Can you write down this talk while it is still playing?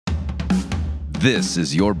This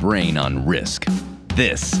is your brain on risk.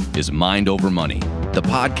 This is Mind Over Money, the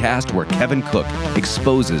podcast where Kevin Cook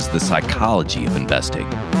exposes the psychology of investing.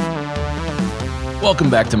 Welcome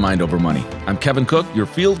back to Mind Over Money. I'm Kevin Cook, your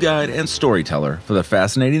field guide and storyteller for the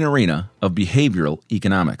fascinating arena of behavioral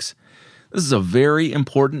economics. This is a very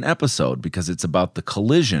important episode because it's about the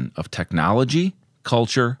collision of technology,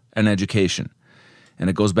 culture, and education. And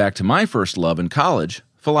it goes back to my first love in college,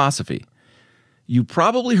 philosophy. You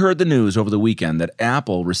probably heard the news over the weekend that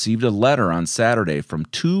Apple received a letter on Saturday from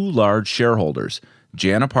two large shareholders,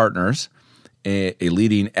 JANA Partners, a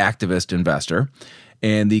leading activist investor,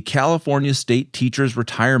 and the California State Teachers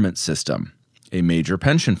Retirement System, a major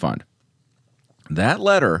pension fund. That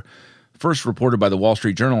letter, first reported by the Wall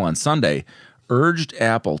Street Journal on Sunday, urged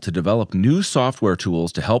Apple to develop new software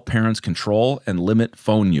tools to help parents control and limit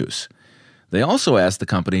phone use. They also asked the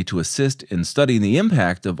company to assist in studying the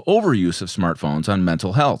impact of overuse of smartphones on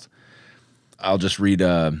mental health. I'll just read,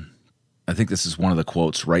 I think this is one of the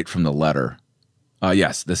quotes right from the letter.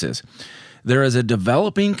 Yes, this is. There is a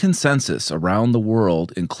developing consensus around the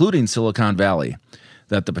world, including Silicon Valley,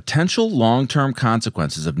 that the potential long-term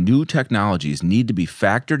consequences of new technologies need to be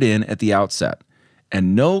factored in at the outset,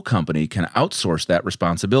 and no company can outsource that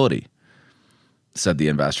responsibility, said the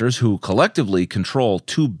investors, who collectively control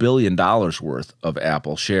 $2 billion worth of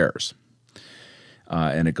Apple shares.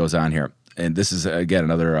 And it goes on here. And this is, again,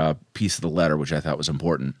 another piece of the letter, which I thought was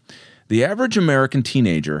important. The average American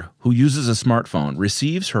teenager who uses a smartphone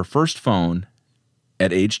receives her first phone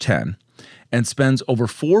at age 10 and spends over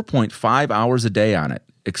 4.5 hours a day on it,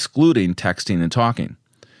 excluding texting and talking.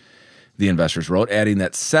 The investors wrote, adding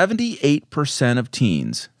that 78% of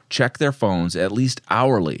teens check their phones at least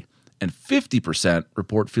hourly, and 50%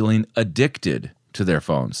 report feeling addicted to their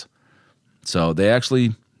phones. So they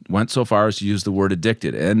actually went so far as to use the word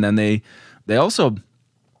addicted. And then they also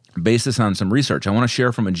base this on some research. I want to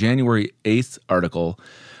share from a January 8th article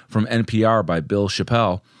from NPR by Bill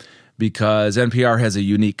Chappell, because NPR has a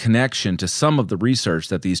unique connection to some of the research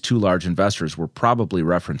that these two large investors were probably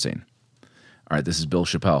referencing. All right, this is Bill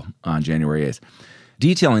Chappell on January 8th.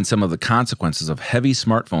 Detailing some of the consequences of heavy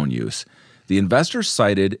smartphone use, the investors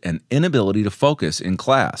cited an inability to focus in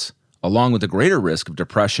class, along with a greater risk of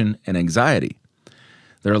depression and anxiety.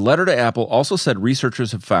 Their letter to Apple also said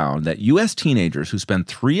researchers have found that U.S. teenagers who spend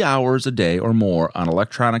 3 hours a day or more on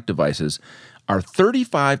electronic devices are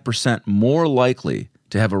 35% more likely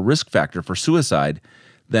to have a risk factor for suicide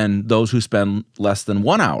than those who spend less than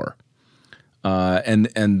 1 hour.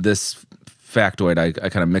 And this factoid, I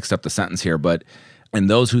kind of mixed up the sentence here, but and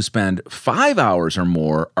those who spend 5 hours or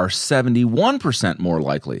more are 71% more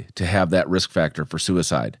likely to have that risk factor for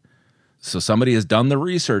suicide. So somebody has done the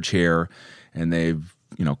research here, and they've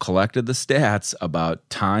collected the stats about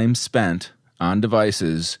time spent on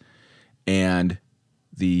devices and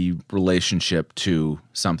the relationship to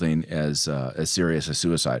something as serious as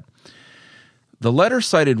suicide. The letter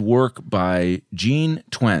cited work by Jean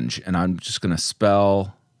Twenge, and I'm just going to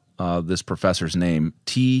spell this professor's name,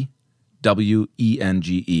 Twenge,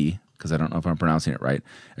 because I don't know if I'm pronouncing it right.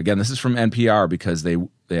 Again, this is from NPR because they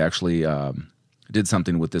actually did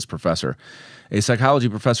something with this professor, a psychology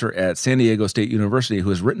professor at San Diego State University who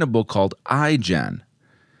has written a book called iGen,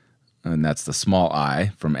 and that's the small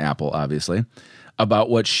I from Apple, obviously,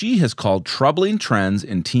 about what she has called troubling trends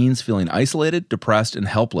in teens feeling isolated, depressed, and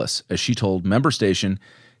helpless, as she told member station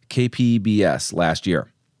KPBS last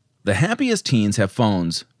year. The happiest teens have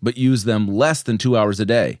phones, but use them less than 2 hours a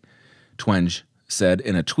day, Twenge said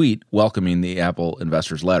in a tweet welcoming the Apple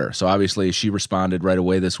investors' letter. So obviously she responded right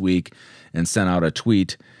away this week and sent out a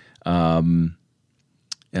tweet. And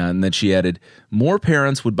then she added, more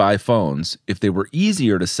parents would buy phones if they were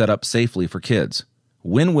easier to set up safely for kids.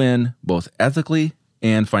 Win-win, both ethically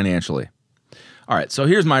and financially. All right, so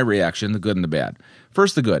here's my reaction, the good and the bad.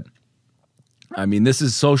 First, the good. I mean, this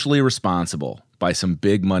is socially responsible by some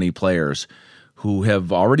big money players who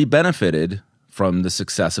have already benefited from the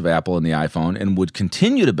success of Apple and the iPhone and would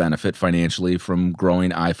continue to benefit financially from growing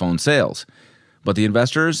iPhone sales. But the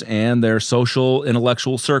investors and their social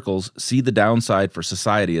intellectual circles see the downside for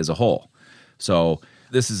society as a whole. So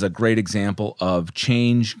this is a great example of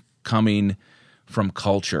change coming from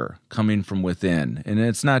culture, coming from within. And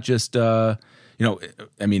it's not just, it's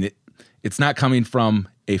not coming from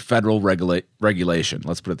a federal regulation.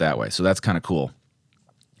 Let's put it that way. So that's kind of cool.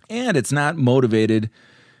 And it's not motivated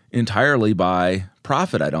entirely by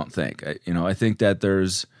profit, I don't think. I think that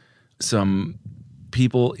there's some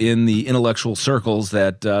people in the intellectual circles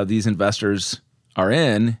that these investors are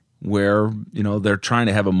in where, they're trying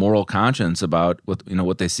to have a moral conscience about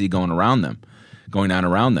what they see going around them. going on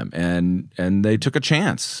around them, and they took a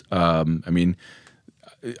chance. I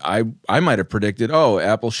might have predicted,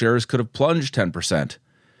 Apple shares could have plunged 10%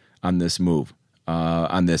 on this move,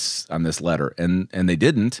 on this letter, and they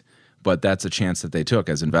didn't. But that's a chance that they took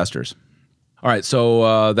as investors. All right,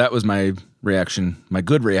 so that was my reaction, my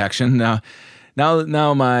good reaction. Now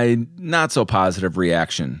my not so positive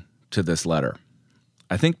reaction to this letter.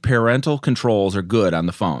 I think parental controls are good on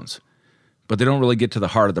the phones, but they don't really get to the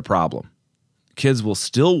heart of the problem. Kids will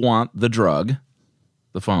still want the drug,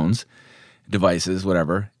 the phones, devices,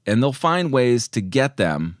 whatever, and they'll find ways to get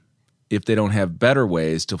them if they don't have better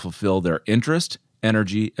ways to fulfill their interest,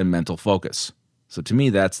 energy, and mental focus. So to me,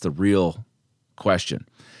 that's the real question,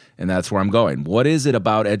 and that's where I'm going. What is it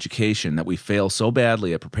about education that we fail so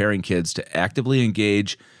badly at preparing kids to actively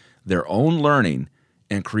engage their own learning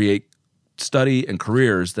and create study and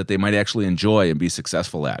careers that they might actually enjoy and be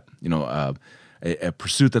successful at? A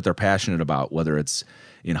pursuit that they're passionate about, whether it's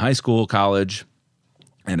in high school, college,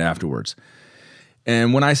 and afterwards.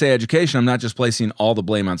 And when I say education, I'm not just placing all the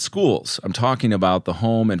blame on schools. I'm talking about the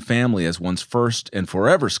home and family as one's first and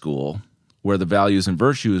forever school, where the values and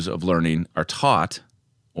virtues of learning are taught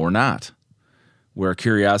or not, where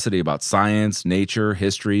curiosity about science, nature,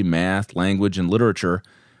 history, math, language, and literature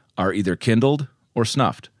are either kindled or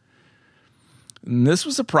snuffed. And this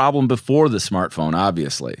was a problem before the smartphone,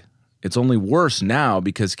 obviously. It's only worse now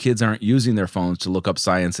because kids aren't using their phones to look up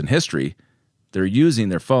science and history. They're using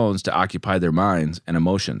their phones to occupy their minds and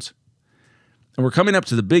emotions. And we're coming up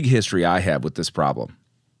to the big history I have with this problem.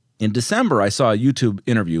 In December, I saw a YouTube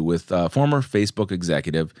interview with former Facebook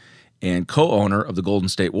executive and co-owner of the Golden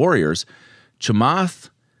State Warriors, Chamath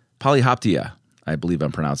Palihapitiya. I believe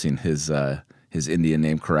I'm pronouncing his Indian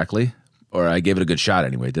name correctly, or I gave it a good shot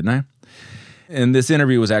anyway, didn't I? And this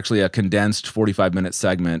interview was actually a condensed 45-minute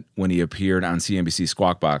segment when he appeared on CNBC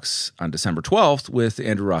Squawk Box on December 12th with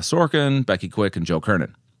Andrew Ross Sorkin, Becky Quick, and Joe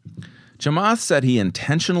Kernan. Chamath said he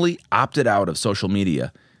intentionally opted out of social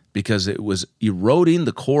media because it was eroding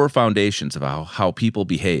the core foundations of how people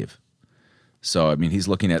behave. So, he's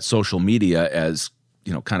looking at social media as,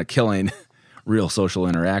 kind of killing real social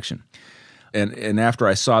interaction. And after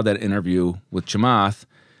I saw that interview with Chamath,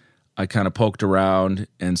 I kind of poked around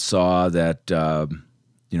and saw that,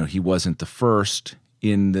 he wasn't the first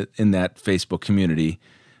in that Facebook community,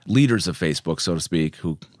 leaders of Facebook, so to speak,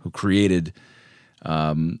 who created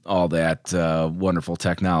all that wonderful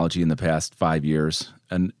technology in the past 5 years.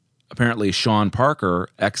 And apparently Sean Parker,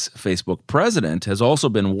 ex-Facebook president, has also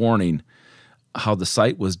been warning how the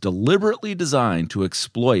site was deliberately designed to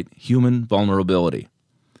exploit human vulnerability,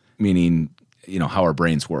 meaning, how our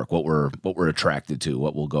brains work, what we're attracted to,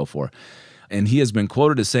 what we'll go for. And he has been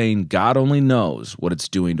quoted as saying, God only knows what it's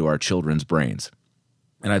doing to our children's brains.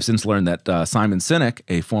 And I've since learned that Simon Sinek,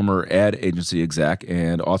 a former ad agency exec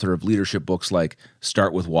and author of leadership books like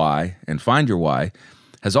Start With Why and Find Your Why,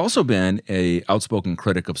 has also been an outspoken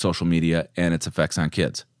critic of social media and its effects on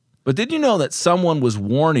kids. But did you know that someone was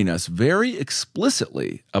warning us very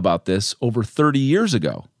explicitly about this over 30 years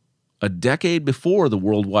ago, a decade before the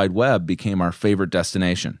World Wide Web became our favorite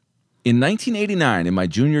destination? In 1989, in my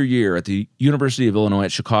junior year at the University of Illinois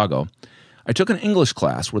at Chicago, I took an English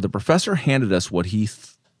class where the professor handed us what he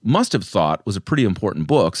must have thought was a pretty important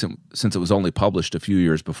book since it was only published a few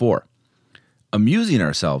years before. Amusing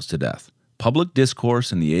Ourselves to Death, Public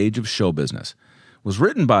Discourse in the Age of Show Business, was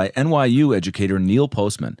written by NYU educator Neil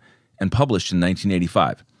Postman and published in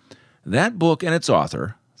 1985. That book and its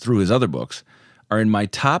author, through his other books, are in my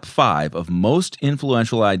top 5 of most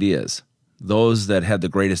influential ideas, those that had the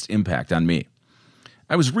greatest impact on me.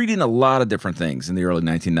 I was reading a lot of different things in the early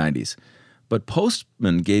 1990s, but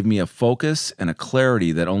Postman gave me a focus and a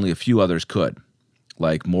clarity that only a few others could,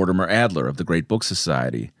 like Mortimer Adler of the Great Book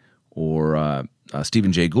Society, or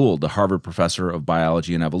Stephen Jay Gould, the Harvard professor of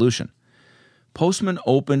biology and evolution. Postman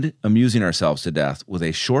opened Amusing Ourselves to Death with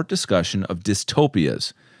a short discussion of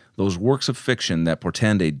dystopias, those works of fiction that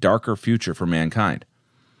portend a darker future for mankind.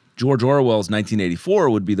 George Orwell's 1984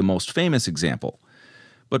 would be the most famous example,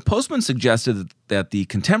 but Postman suggested that the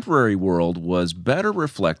contemporary world was better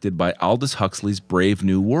reflected by Aldous Huxley's Brave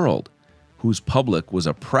New World, whose public was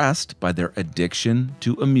oppressed by their addiction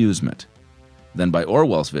to amusement, than by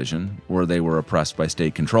Orwell's vision, where they were oppressed by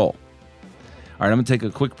state control. All right, I'm going to take a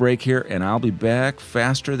quick break here, and I'll be back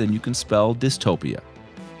faster than you can spell dystopia.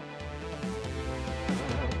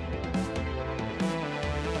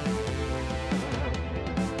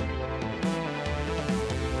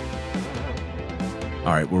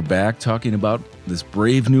 All right, we're back talking about this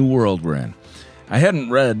brave new world we're in. I hadn't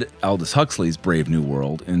read Aldous Huxley's Brave New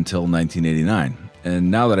World until 1989,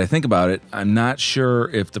 And now that I think about it, I'm not sure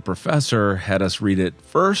if the professor had us read it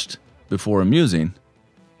first before amusing,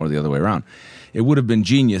 or the other way around. It would have been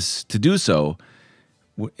genius to do so,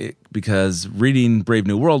 because reading Brave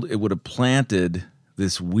New World, it would have planted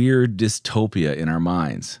this weird dystopia in our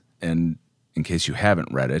minds. And in case you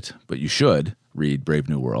haven't read it, but you should read Brave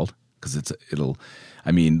New World, because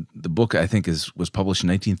the book I think was published in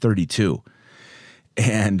 1932,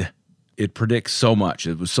 and it predicts so much.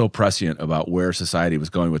 It was so prescient about where society was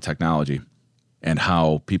going with technology and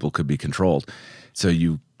how people could be controlled. So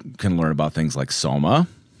you can learn about things like Soma.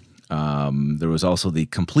 There was also the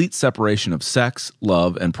complete separation of sex,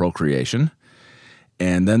 love, and procreation.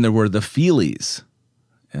 And then there were the Feelies.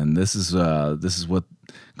 And this is what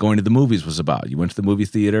going to the movies was about. You went to the movie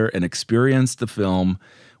theater and experienced the film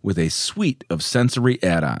with a suite of sensory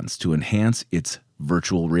add-ons to enhance its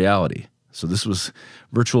virtual reality. So this was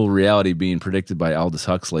virtual reality being predicted by Aldous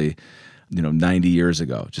Huxley, 90 years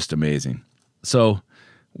ago. Just amazing. So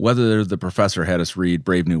whether the professor had us read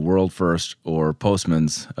Brave New World first or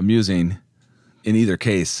Postman's amusing, in either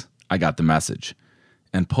case, I got the message.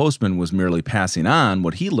 And Postman was merely passing on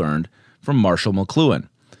what he learned from Marshall McLuhan.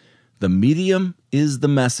 The medium is the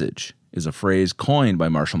message is a phrase coined by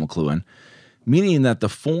Marshall McLuhan, meaning that the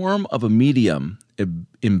form of a medium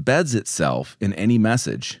embeds itself in any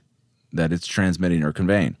message that it's transmitting or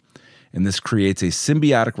conveying. And this creates a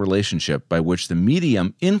symbiotic relationship by which the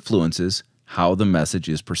medium influences how the message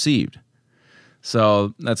is perceived.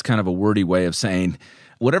 So that's kind of a wordy way of saying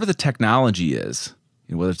whatever the technology is,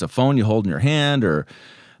 whether it's a phone you hold in your hand or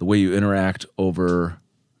the way you interact over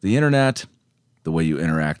the internet, the way you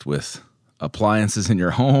interact with appliances in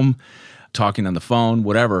your home, talking on the phone,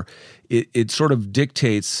 whatever, it sort of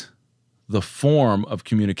dictates the form of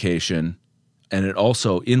communication, and it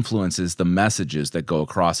also influences the messages that go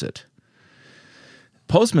across it.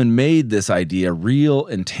 Postman made this idea real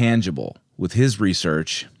and tangible with his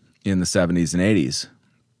research in the 70s and 80s.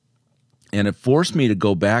 And it forced me to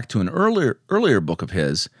go back to an earlier book of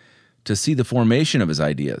his to see the formation of his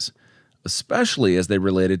ideas, especially as they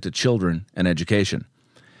related to children and education.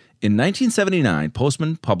 In 1979,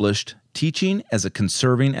 Postman published Teaching as a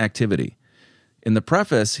Conserving Activity. In the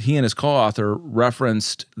preface, he and his co-author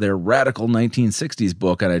referenced their radical 1960s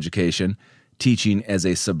book on education, Teaching as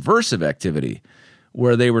a Subversive Activity,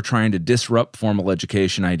 where they were trying to disrupt formal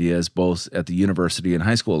education ideas both at the university and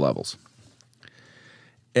high school levels.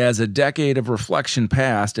 As a decade of reflection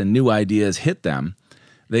passed and new ideas hit them,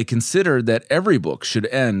 they considered that every book should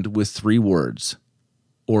end with 3 words,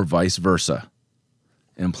 or vice versa,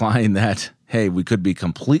 implying that, hey, we could be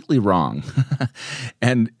completely wrong.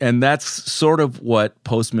 and that's sort of what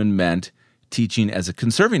Postman meant teaching as a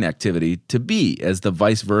conserving activity to be, as the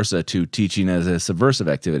vice versa to teaching as a subversive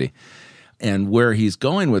activity. And where he's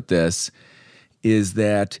going with this is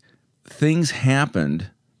that things happened.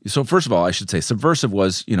 So first of all, I should say subversive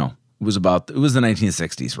was, it was the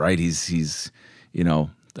 1960s, right? He's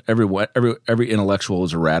every intellectual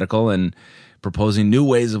was a radical and proposing new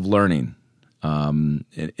ways of learning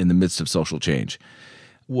in the midst of social change.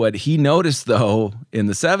 What he noticed, though, in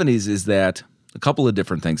the 70s is that a couple of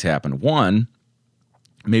different things happened. One,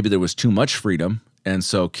 maybe there was too much freedom, and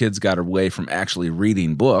so kids got away from actually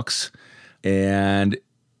reading books. And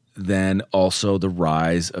then also the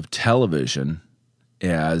rise of television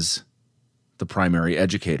as the primary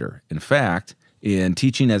educator. In fact, in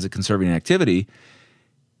Teaching as a Conserving Activity,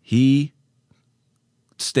 he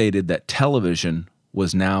stated that television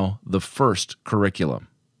was now the first curriculum,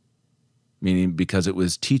 meaning because it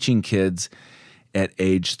was teaching kids at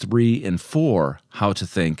age 3 and 4 how to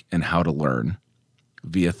think and how to learn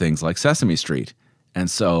via things like Sesame Street. And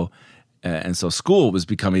so school was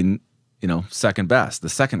becoming second best, the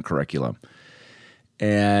second curriculum.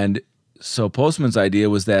 And so Postman's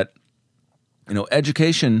idea was that,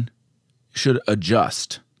 education should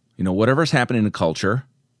adjust. Whatever's happening in culture,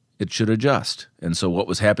 it should adjust. And so what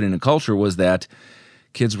was happening in culture was that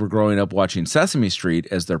kids were growing up watching Sesame Street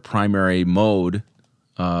as their primary mode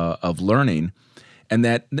of learning,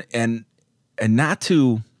 and not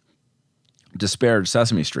to disparage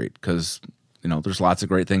Sesame Street, because there's lots of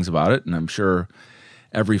great things about it, and I'm sure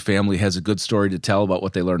every family has a good story to tell about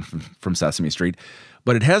what they learned from Sesame Street,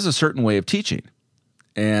 but it has a certain way of teaching,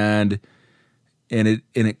 and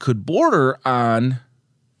it could border on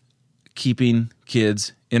keeping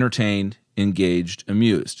kids entertained, engaged,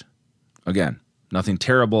 amused. Again, nothing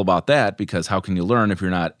terrible about that, because how can you learn if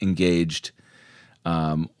you're not engaged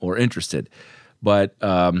or interested? But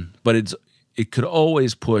it could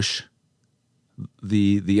always push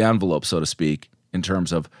the envelope, so to speak, in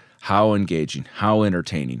terms of how engaging, how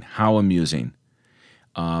entertaining, how amusing.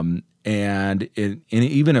 And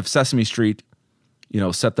even if Sesame Street,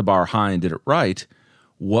 set the bar high and did it right,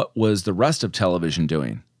 what was the rest of television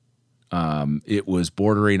doing? It was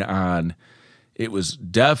bordering on, it was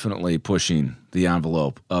definitely pushing the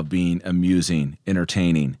envelope of being amusing,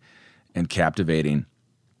 entertaining, and captivating.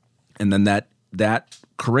 And then that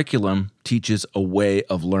curriculum teaches a way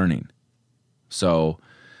of learning. So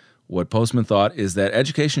what Postman thought is that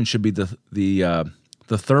education should be the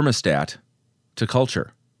thermostat to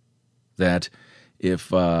culture. That if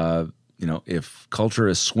culture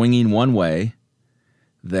is swinging one way,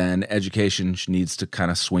 then education needs to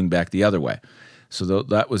kind of swing back the other way. So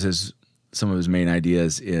that was some of his main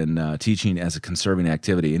ideas in teaching as a conserving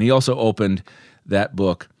activity. And he also opened that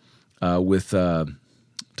book with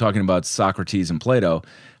talking about Socrates and Plato,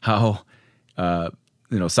 how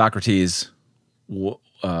Socrates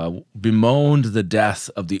bemoaned the death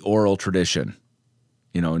of the oral tradition.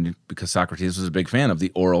 Because Socrates was a big fan of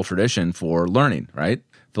the oral tradition for learning, right?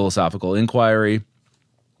 Philosophical inquiry,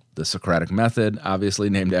 the Socratic method, obviously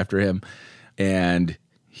named after him. And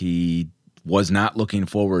he was not looking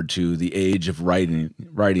forward to the age of writing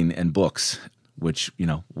and books, which,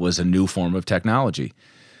 was a new form of technology.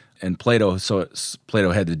 And Plato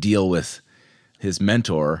had to deal with his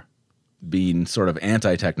mentor being sort of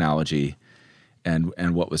anti-technology and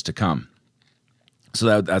what was to come.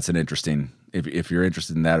 So that's an interesting, if you're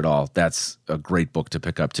interested in that at all, that's a great book to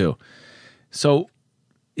pick up too. So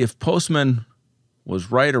if Postman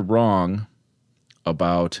was right or wrong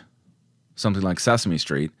about something like Sesame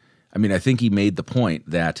Street, I think he made the point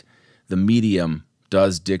that the medium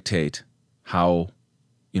does dictate how,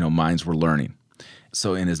 minds were learning.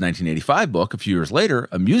 So in his 1985 book, a few years later,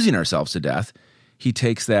 Amusing Ourselves to Death, he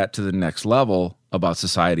takes that to the next level about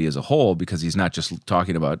society as a whole, because he's not just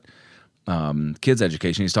talking about kids'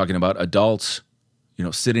 education. He's talking about adults,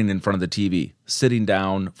 sitting in front of the TV, sitting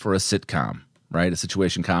down for a sitcom, right, a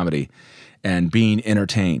situation comedy, and being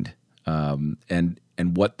entertained, and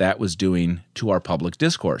what that was doing to our public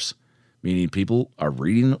discourse, meaning people are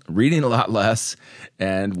reading a lot less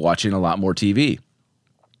and watching a lot more TV.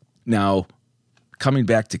 Now, coming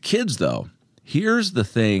back to kids, though, here's the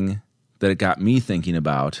thing that it got me thinking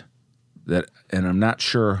about that, and I'm not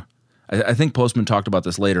sure. I think Postman talked about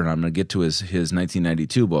this later, and I'm going to get to his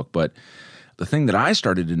 1992 book. But the thing that I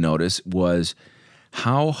started to notice was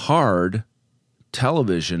how hard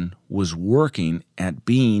television was working at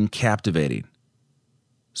being captivating.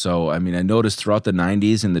 So, I noticed throughout the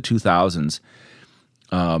 90s and the 2000s,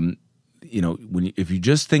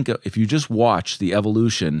 if you just watch the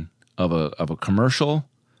evolution of a commercial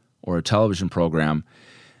or a television program,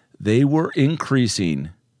 they were increasing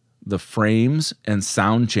the frames and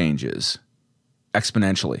sound changes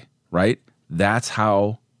exponentially, right? That's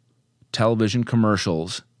how television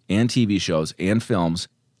commercials and TV shows and films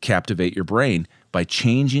captivate your brain, by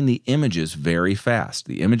changing the images very fast,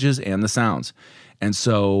 the images and the sounds. And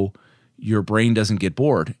so your brain doesn't get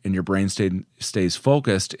bored, and your brain stays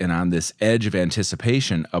focused and on this edge of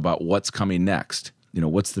anticipation about what's coming next.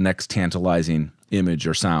 What's the next tantalizing image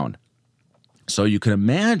or sound? So you can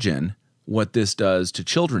imagine what this does to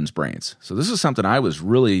children's brains. So this is something I was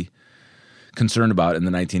really concerned about in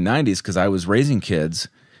the 1990s, because I was raising kids,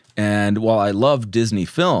 and while I loved Disney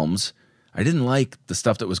films, I didn't like the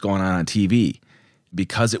stuff that was going on TV,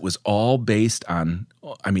 because it was all based on,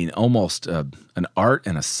 almost an art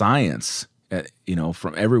and a science,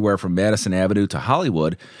 from everywhere from Madison Avenue to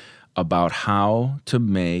Hollywood, about how to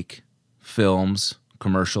make films,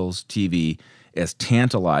 commercials, TV as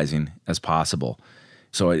tantalizing as possible.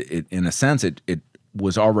 So it in a sense, it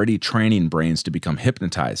was already training brains to become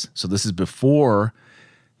hypnotized. So this is before,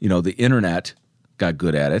 the internet got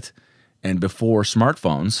good at it, and before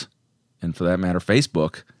smartphones, and for that matter,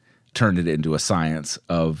 Facebook, turned it into a science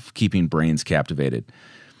of keeping brains captivated.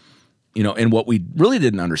 And what we really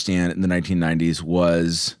didn't understand in the 1990s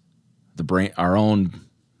was our own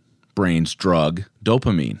brain's drug,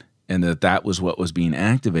 dopamine, and that was what was being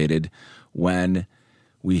activated when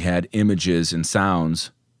we had images and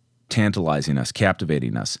sounds tantalizing us,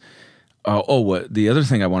 captivating us. The other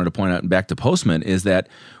thing I wanted to point out, and back to Postman, is that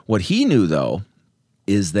what he knew, though,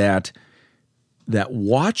 is that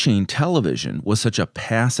watching television was such a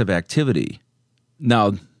passive activity.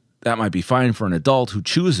 Now, that might be fine for an adult who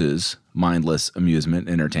chooses mindless amusement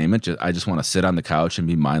and entertainment. I just want to sit on the couch and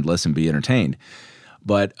be mindless and be entertained.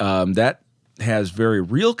 But that has very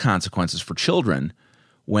real consequences for children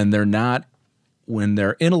when their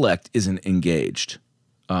intellect isn't engaged,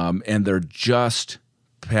 and they're just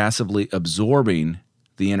passively absorbing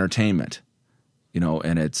the entertainment, and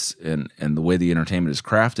the way the entertainment is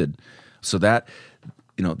crafted. So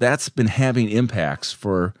that's been having impacts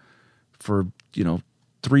for for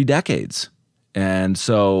 3 decades. And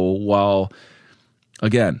so while,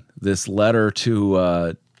 again, this letter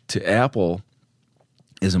to Apple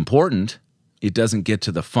is important, it doesn't get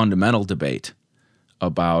to the fundamental debate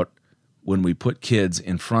about when we put kids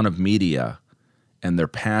in front of media and they're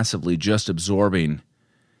passively just absorbing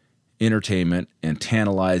entertainment and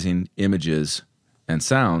tantalizing images and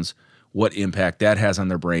sounds, what impact that has on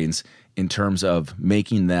their brains in terms of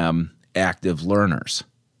making them active learners.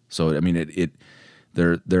 So, I mean,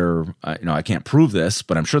 I can't prove this,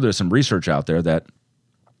 but I'm sure there's some research out there that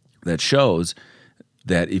shows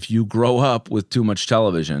that if you grow up with too much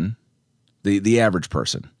television, the average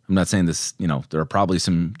person, I'm not saying this, there are probably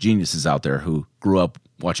some geniuses out there who grew up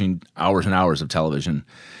watching hours and hours of television,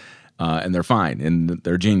 and they're fine, and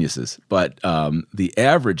they're geniuses. But the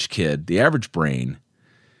average kid, the average brain,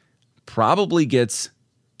 probably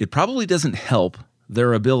doesn't help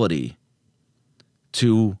their ability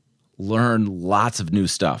to learn lots of new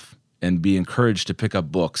stuff and be encouraged to pick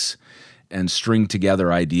up books and string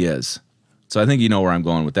together ideas. So I think you know where I'm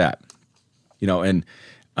going with that.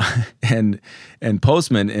 And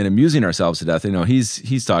Postman, in amusing ourselves to death,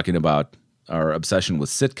 he's talking about our obsession with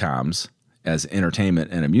sitcoms as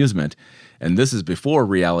entertainment and amusement, and this is before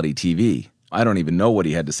reality TV. I don't even know what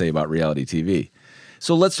he had to say about reality TV.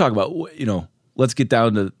 So let's talk about, let's get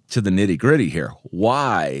down to the nitty-gritty here.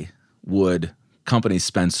 Why would companies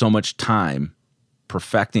spend so much time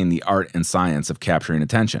perfecting the art and science of capturing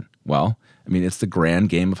attention? Well, I mean, it's the grand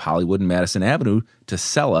game of Hollywood and Madison Avenue to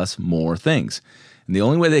sell us more things. And the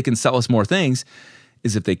only way they can sell us more things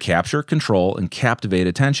is if they capture, control, and captivate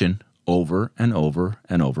attention over and over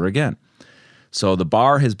and over again. So the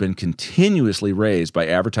bar has been continuously raised by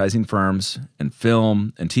advertising firms and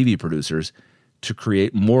film and TV producers to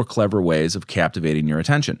create more clever ways of captivating your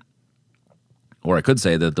attention. Or I could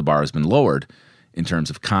say that the bar has been lowered in terms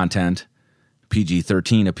of content,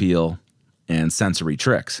 PG-13 appeal, and sensory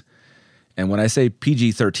tricks. And when I say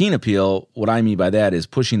PG-13 appeal, what I mean by that is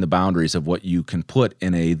pushing the boundaries of what you can put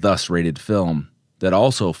in a thus-rated film that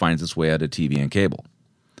also finds its way out of TV and cable.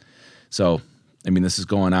 So, I mean, this is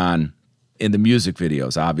going on in the music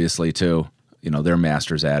videos, obviously, too. They're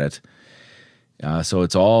masters at it. So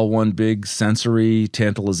it's all one big sensory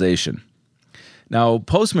tantalization. Now,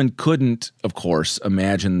 Postman couldn't, of course,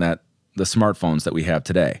 imagine that the smartphones that we have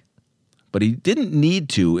today, but he didn't need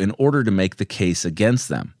to in order to make the case against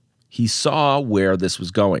them. He saw where this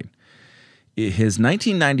was going. His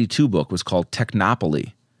 1992 book was called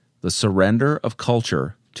Technopoly, The Surrender of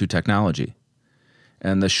Culture to Technology.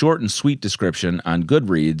 And the short and sweet description on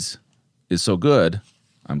Goodreads is so good,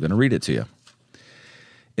 I'm going to read it to you.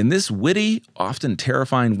 In this witty, often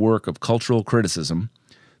terrifying work of cultural criticism,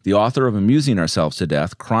 the author of Amusing Ourselves to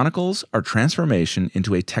Death chronicles our transformation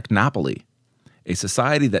into a technopoly, a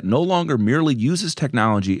society that no longer merely uses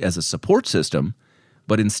technology as a support system,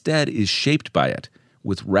 but instead is shaped by it,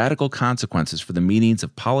 with radical consequences for the meanings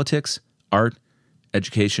of politics, art,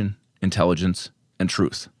 education, intelligence, and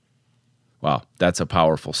truth. Wow, that's a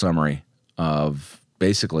powerful summary of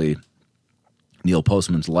basically Neil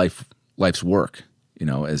Postman's life's work,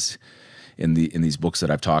 as in these books that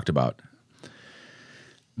I've talked about.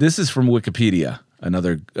 This is from Wikipedia,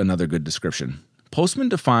 another good description. Postman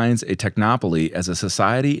defines a technopoly as a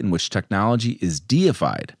society in which technology is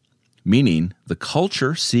deified, meaning the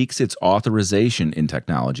culture seeks its authorization in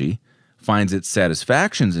technology, finds its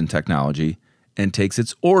satisfactions in technology, and takes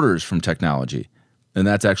its orders from technology. And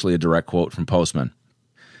that's actually a direct quote from Postman.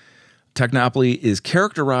 Technopoly is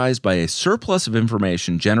characterized by a surplus of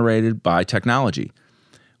information generated by technology,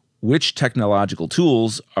 which technological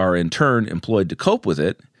tools are in turn employed to cope with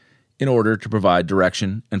it in order to provide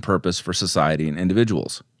direction and purpose for society and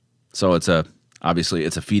individuals. So obviously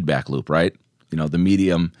it's a feedback loop, right? The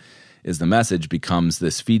medium is the message becomes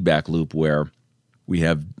this feedback loop where we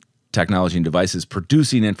have technology and devices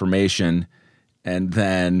producing information, and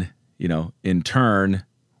then, in turn,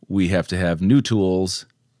 we have to have new tools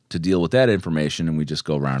to deal with that information, and we just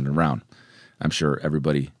go round and round. I'm sure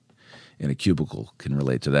everybody in a cubicle can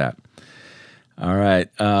relate to that. All right.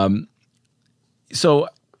 So,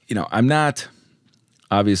 I'm not,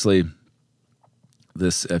 obviously,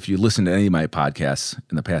 if you listen to any of my podcasts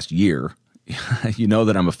in the past year, you know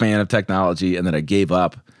that I'm a fan of technology and that I gave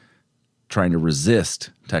up trying to resist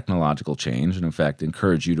technological change and, in fact,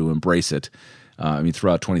 encourage you to embrace it.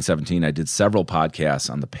 Throughout 2017, I did several podcasts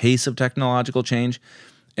on the pace of technological change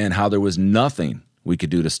and how there was nothing we could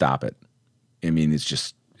do to stop it. It's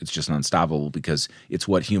just unstoppable because it's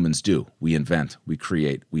what humans do. We invent, we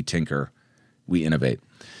create, we tinker, we innovate.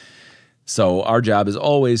 So our job is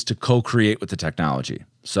always to co-create with the technology.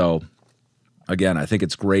 So again, I think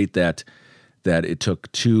it's great that it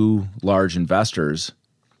took two large investors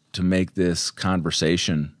to make this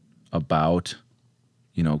conversation about,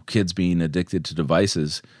 kids being addicted to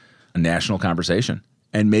devices a national conversation.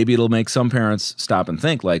 And maybe it'll make some parents stop and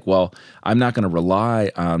think like, well, I'm not going to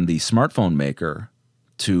rely on the smartphone maker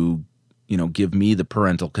to, give me the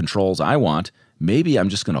parental controls I want. Maybe I'm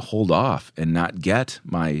just going to hold off and not get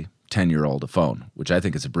my 10-year-old a phone, which I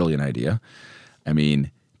think is a brilliant idea. I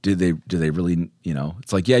mean, do they really,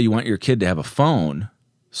 it's like, yeah, you want your kid to have a phone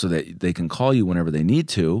so that they can call you whenever they need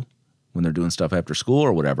to, when they're doing stuff after school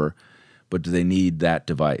or whatever, but do they need that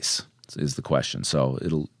device is the question. So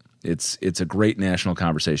it's a great national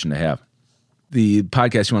conversation to have. The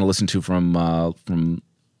podcast you want to listen to from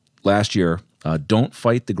last year, Don't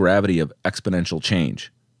Fight the Gravity of Exponential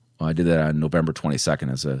Change. I did that on November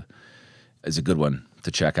 22nd as a good one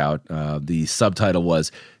to check out. The subtitle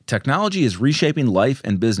was, Technology is Reshaping Life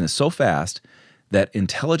and Business So Fast That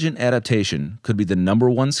Intelligent Adaptation Could Be the Number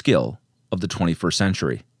One Skill of the 21st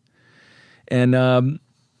Century. And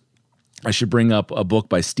I should bring up a book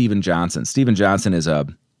by Steven Johnson. Steven Johnson is a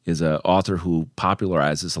author who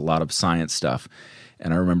popularizes a lot of science stuff.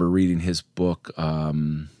 And I remember reading his book,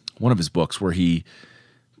 one of his books, where he,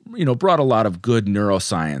 brought a lot of good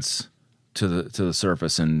neuroscience to the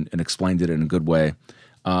surface and explained it in a good way.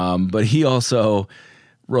 But he also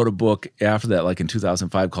wrote a book after that, like in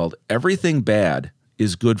 2005, called Everything Bad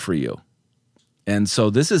is Good for You. And so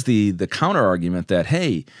this is the counter argument that,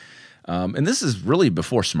 hey, and this is really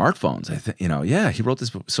before smartphones. I think, he wrote this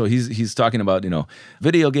book. So he's talking about,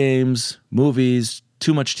 video games, movies,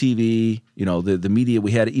 too much TV, the media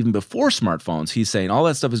we had even before smartphones. He's saying all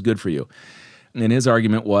that stuff is good for you. And his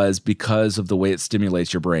argument was because of the way it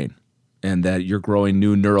stimulates your brain and that you're growing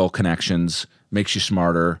new neural connections, makes you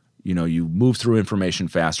smarter, you move through information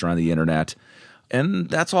faster on the internet. And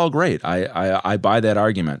that's all great. I buy that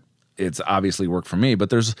argument. It's obviously worked for me,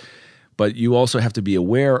 but you also have to be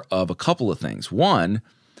aware of a couple of things. One,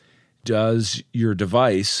 does your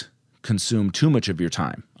device consume too much of your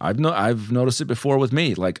time? I've noticed it before with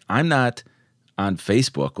me. Like, I'm not on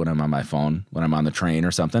Facebook when I'm on my phone, when I'm on the train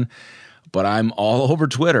or something, but I'm all over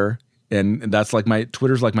Twitter, and that's like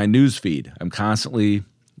Twitter's like my news feed. I'm constantly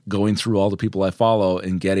going through all the people I follow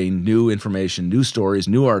and getting new information, new stories,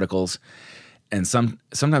 new articles. And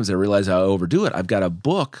sometimes I realize I overdo it. I've got a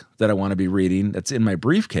book that I want to be reading that's in my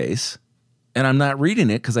briefcase, and I'm not reading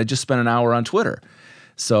it because I just spent an hour on Twitter.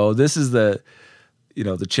 So this is the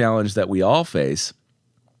challenge that we all face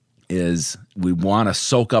is we want to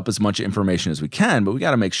soak up as much information as we can, but we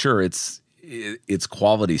got to make sure it's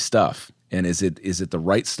quality stuff. And is it the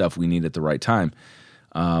right stuff we need at the right time?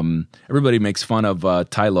 Everybody makes fun of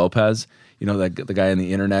Ty Lopez, the guy on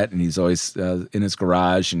the internet, and he's always in his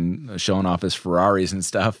garage and showing off his Ferraris and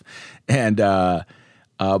stuff. And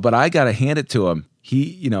but I got to hand it to him.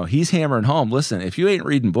 He's hammering home. Listen, if you ain't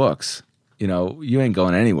reading books, you ain't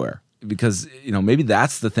going anywhere, because maybe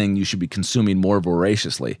that's the thing you should be consuming more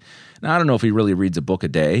voraciously. Now I don't know if he really reads a book a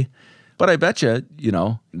day, but I bet you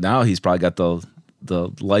now he's probably got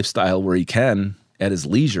the lifestyle where he can at his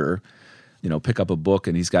leisure, pick up a book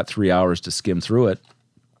and he's got 3 hours to skim through it.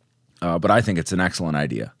 But I think it's an excellent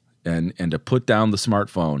idea, and to put down the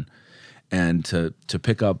smartphone and to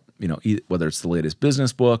pick up, whether it's the latest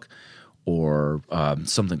business book or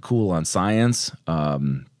something cool on science. I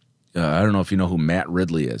don't know if you know who Matt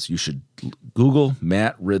Ridley is. You should Google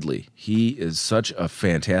Matt Ridley. He is such a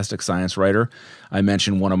fantastic science writer. I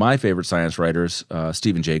mentioned one of my favorite science writers,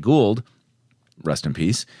 Stephen Jay Gould, rest in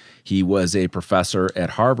peace. He was a professor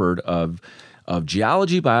at Harvard of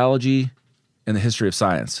geology, biology, and the history of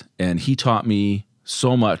science. And he taught me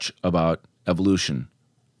so much about evolution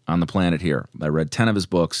on the planet here. I read 10 of his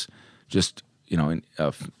books, just,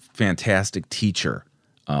 a fantastic teacher,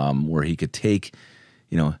 where he could take,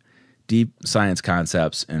 deep science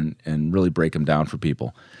concepts and really break them down for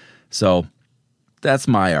people. So that's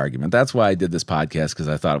my argument. That's why I did this podcast, because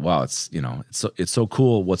I thought, wow, it's so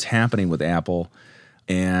cool what's happening with Apple,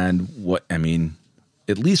 and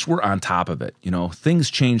at least we're on top of it. Things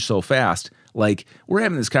change so fast. Like, we're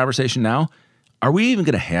having this conversation now. Are we even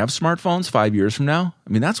going to have smartphones 5 years from now?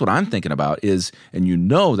 That's what I'm thinking about and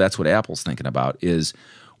that's what Apple's thinking about is,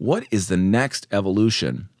 what is the next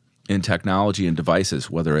evolution in technology and devices,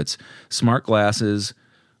 whether it's smart glasses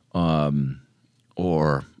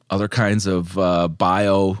or other kinds of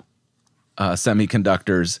bio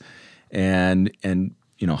semiconductors, and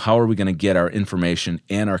how are we going to get our information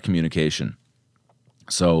and our communication?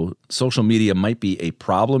 So social media might be a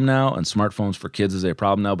problem now, and smartphones for kids is a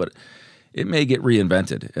problem now, but it may get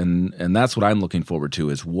reinvented. And that's what I'm looking forward to,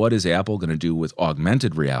 is what is Apple going to do with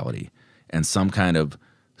augmented reality and some kind of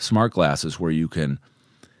smart glasses where you can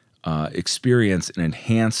experience an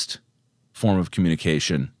enhanced form of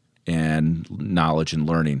communication and knowledge and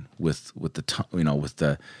learning with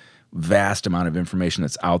the vast amount of information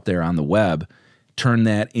that's out there on the web. Turn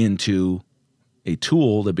that into a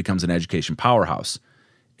tool that becomes an education powerhouse,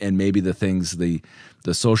 and maybe the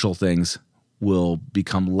social things will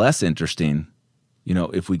become less interesting,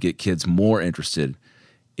 if we get kids more interested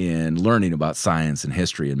in learning about science and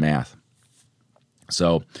history and math.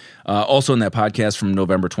 So also in that podcast from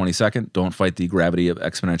November 22nd, Don't Fight the Gravity of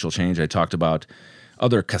Exponential Change, I talked about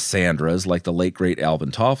other Cassandras like the late, great Alvin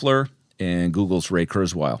Toffler and Google's Ray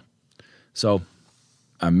Kurzweil. So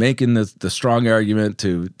I'm making the strong argument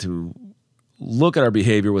to look at our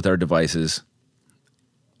behavior with our devices,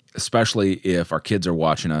 especially if our kids are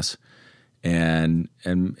watching us, and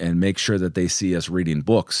make sure that they see us reading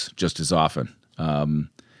books just as often. And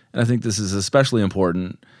I think this is especially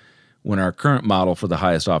important when our current model for the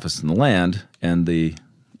highest office in the land and the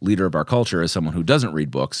leader of our culture is someone who doesn't read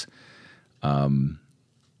books.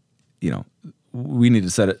 We need to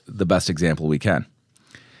set the best example we can.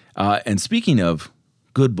 And speaking of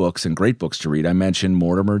good books and great books to read, I mentioned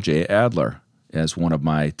Mortimer J. Adler as one of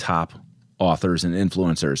my top authors and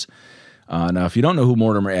influencers. Now, if you don't know who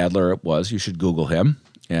Mortimer Adler was, you should Google him.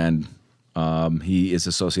 And he is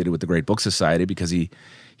associated with the Great Book Society because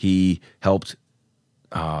he helped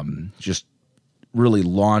just really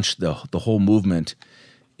launch the whole movement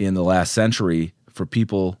in the last century for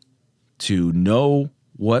people to know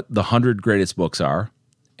what the 100 greatest books are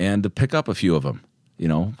and to pick up a few of them,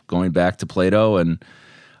 going back to Plato and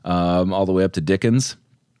all the way up to Dickens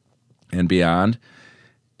and beyond.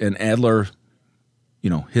 And Adler,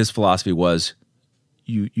 his philosophy was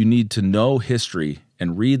you need to know history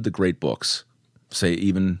and read the great books, say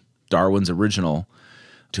even Darwin's original,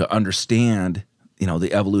 to understand,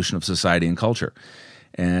 the evolution of society and culture.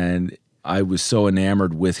 And I was so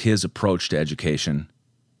enamored with his approach to education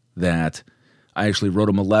that I actually wrote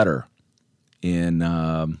him a letter in,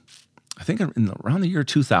 around the year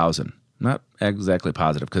 2000. Not exactly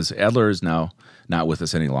positive because Adler is now not with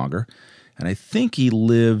us any longer. And I think he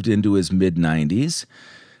lived into his mid-90s.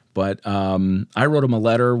 But I wrote him a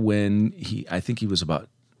letter when I think he was about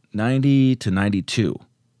 90 to 92.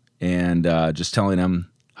 And just telling him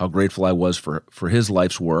how grateful I was for his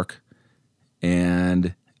life's work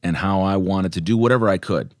and how I wanted to do whatever I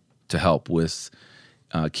could to help with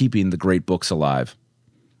keeping the great books alive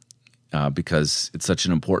because it's such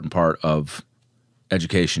an important part of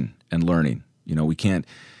education and learning. You can't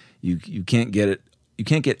get it. You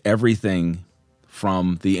can't get everything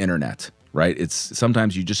from the internet, right? It's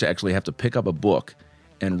sometimes you just actually have to pick up a book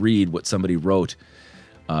and read what somebody wrote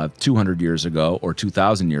 200 years ago or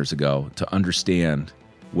 2,000 years ago to understand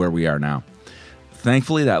where we are now.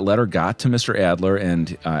 Thankfully, that letter got to Mr. Adler,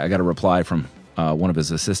 and I got a reply from one of his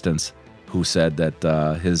assistants who said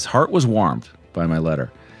that his heart was warmed by my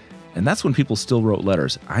letter. And that's when people still wrote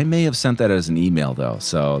letters. I may have sent that as an email, though,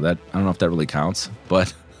 so I don't know if that really counts,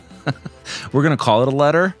 but we're going to call it a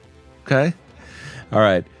letter, okay? All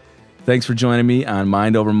right. Thanks for joining me on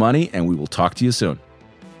Mind Over Money, and we will talk to you soon.